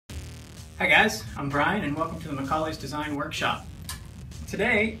Hi guys, I'm Brian and welcome to the Macaulay's Design Workshop.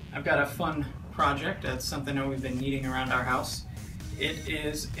 Today I've got a fun project. That's something that we've been needing around our house. It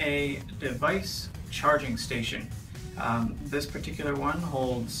is a device charging station. This particular one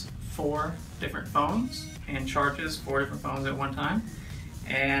holds 4 different phones and charges 4 different phones at one time.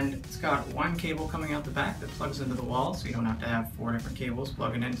 And it's got one cable coming out the back that plugs into the wall, so you don't have to have 4 different cables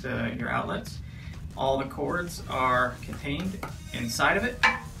plugging into your outlets. All the cords are contained inside of it,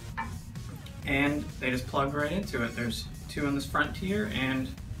 and they just plug right into it. There's 2 in this front tier and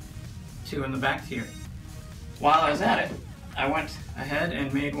 2 in the back tier. While I was at it, I went ahead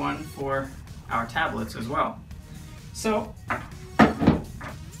and made one for our tablets as well. So,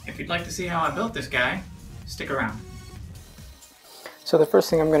 if you'd like to see how I built this guy, stick around. So the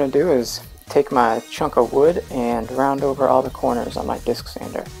first thing I'm going to do is take my chunk of wood and round over all the corners on my disc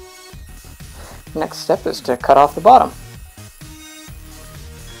sander. Next step is to cut off the bottom.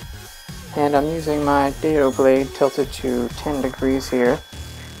 And I'm using my dado blade tilted to 10 degrees here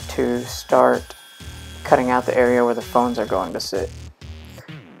to start cutting out the area where the phones are going to sit.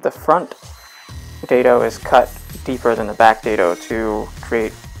 The front dado is cut deeper than the back dado to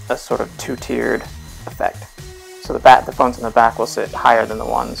create a sort of 2-tiered effect. So the phones in the back will sit higher than the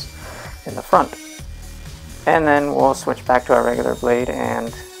ones in the front. And then we'll switch back to our regular blade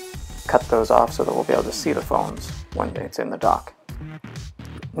and cut those off so that we'll be able to see the phones when it's in the dock.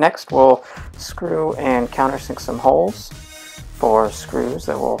 Next, we'll screw and countersink some holes for screws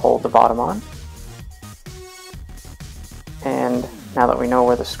that will hold the bottom on. And now that we know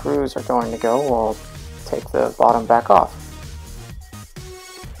where the screws are going to go, we'll take the bottom back off.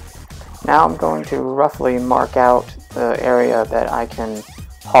 Now I'm going to roughly mark out the area that I can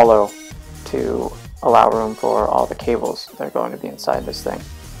hollow to allow room for all the cables that are going to be inside this thing.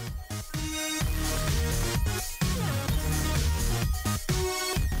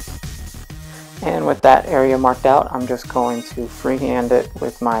 And with that area marked out, I'm just going to freehand it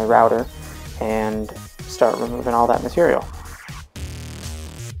with my router and start removing all that material.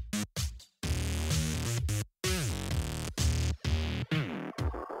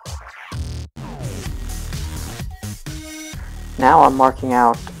 Now I'm marking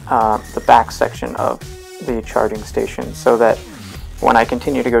out the back section of the charging station so that when I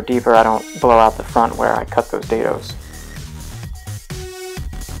continue to go deeper, I don't blow out the front where I cut those dados.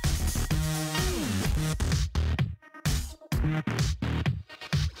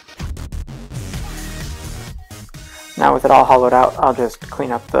 Now with it all hollowed out, I'll just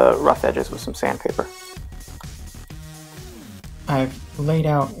clean up the rough edges with some sandpaper. I've laid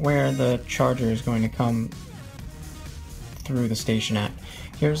out where the charger is going to come through the station at.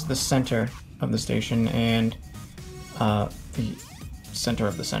 Here's the center of the station and the center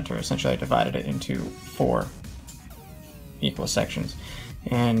of the center. Essentially I divided it into 4 equal sections.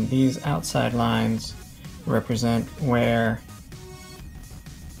 And these outside lines represent where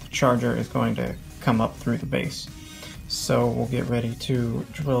the charger is going to come up through the base. So we'll get ready to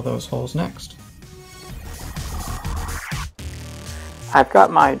drill those holes next. I've got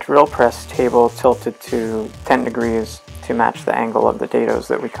my drill press table tilted to 10 degrees to match the angle of the dados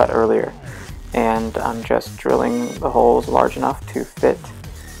that we cut earlier. And I'm just drilling the holes large enough to fit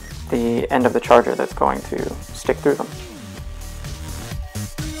the end of the charger that's going to stick through them.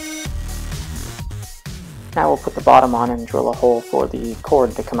 Now we'll put the bottom on and drill a hole for the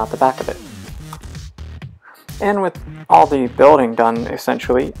cord to come out the back of it. And with all the building done,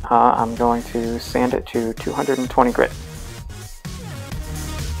 essentially, I'm going to sand it to 220 grit.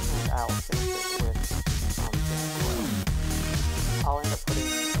 And I'll finish it with oil. I'll end up putting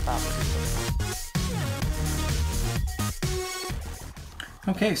about 2%.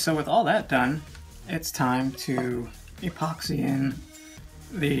 Okay, so with all that done, it's time to epoxy in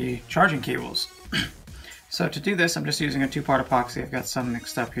the charging cables. So to do this, I'm just using a 2-part epoxy. I've got some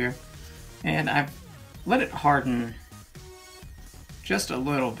mixed up here. And I've let it harden just a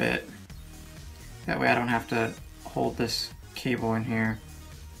little bit. That way I don't have to hold this cable in here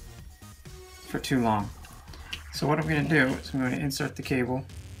for too long. So what I'm going to do is I'm going to insert the cable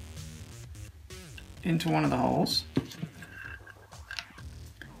into one of the holes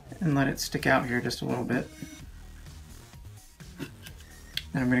and let it stick out here just a little bit.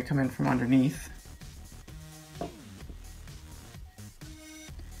 Then I'm going to come in from underneath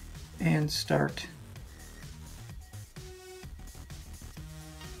and start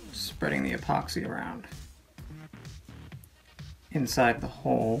spreading the epoxy around inside the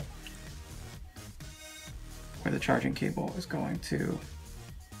hole where the charging cable is going to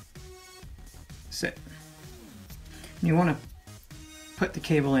sit. And you want to put the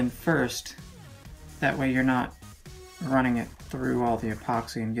cable in first, that way you're not running it through all the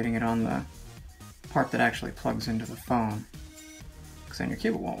epoxy and getting it on the part that actually plugs into the phone, because then your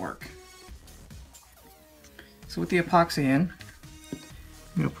cable won't work. So with the epoxy in, I'm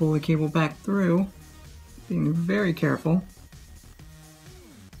going to pull the cable back through, being very careful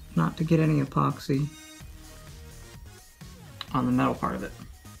not to get any epoxy on the metal part of it.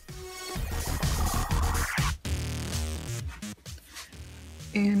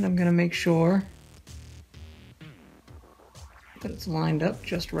 And I'm going to make sure that it's lined up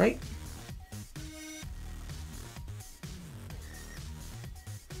just right.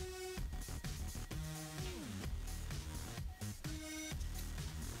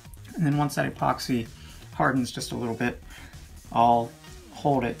 And then once that epoxy hardens just a little bit, I'll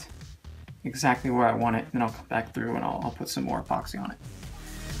hold it exactly where I want it, and then I'll come back through and I'll put some more epoxy on it.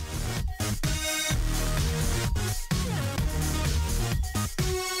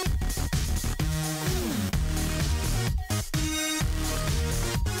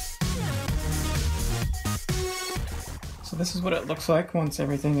 So this is what it looks like once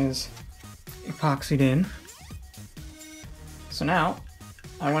everything is epoxied in. So now,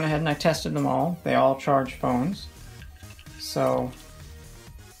 I went ahead and I tested them all. They all charge phones. So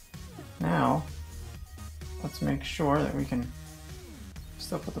now, let's make sure that we can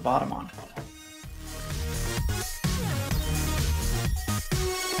still put the bottom on.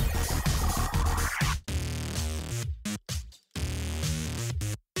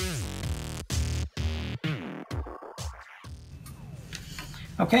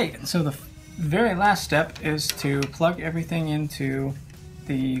 Okay, so the very last step is to plug everything into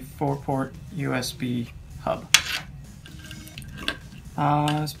the 4-port USB hub.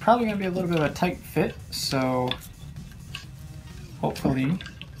 It's probably going to be a little bit of a tight fit, so hopefully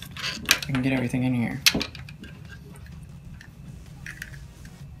I can get everything in here.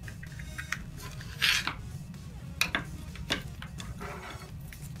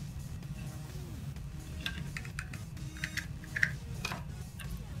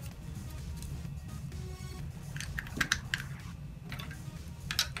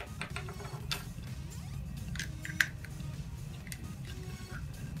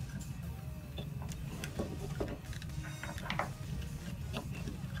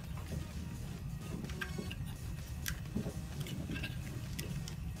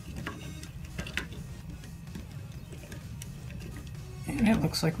 And it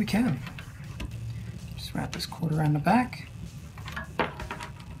looks like we can. Just wrap this cord around the back.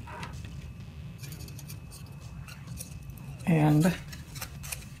 And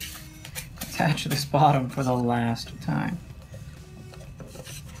attach this bottom for the last time.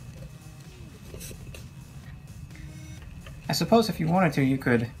 I suppose if you wanted to, you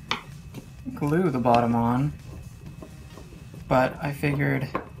could glue the bottom on, but I figured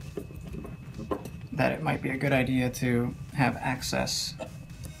that it might be a good idea to have access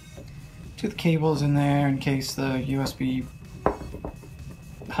to the cables in there in case the USB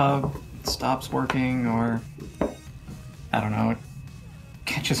hub stops working, or I don't know, it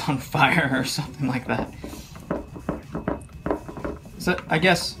catches on fire or something like that. So I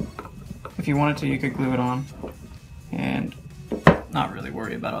guess if you wanted to, you could glue it on and not really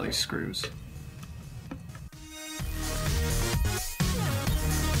worry about all these screws.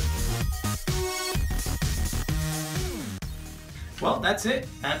 Well, that's it.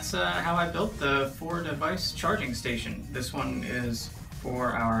 That's how I built the 4-device charging station. This one is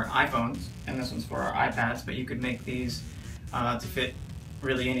for our iPhones, and this one's for our iPads, but you could make these to fit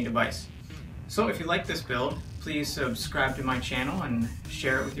really any device. So if you like this build, please subscribe to my channel and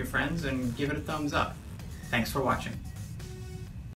share it with your friends and give it a thumbs up. Thanks for watching.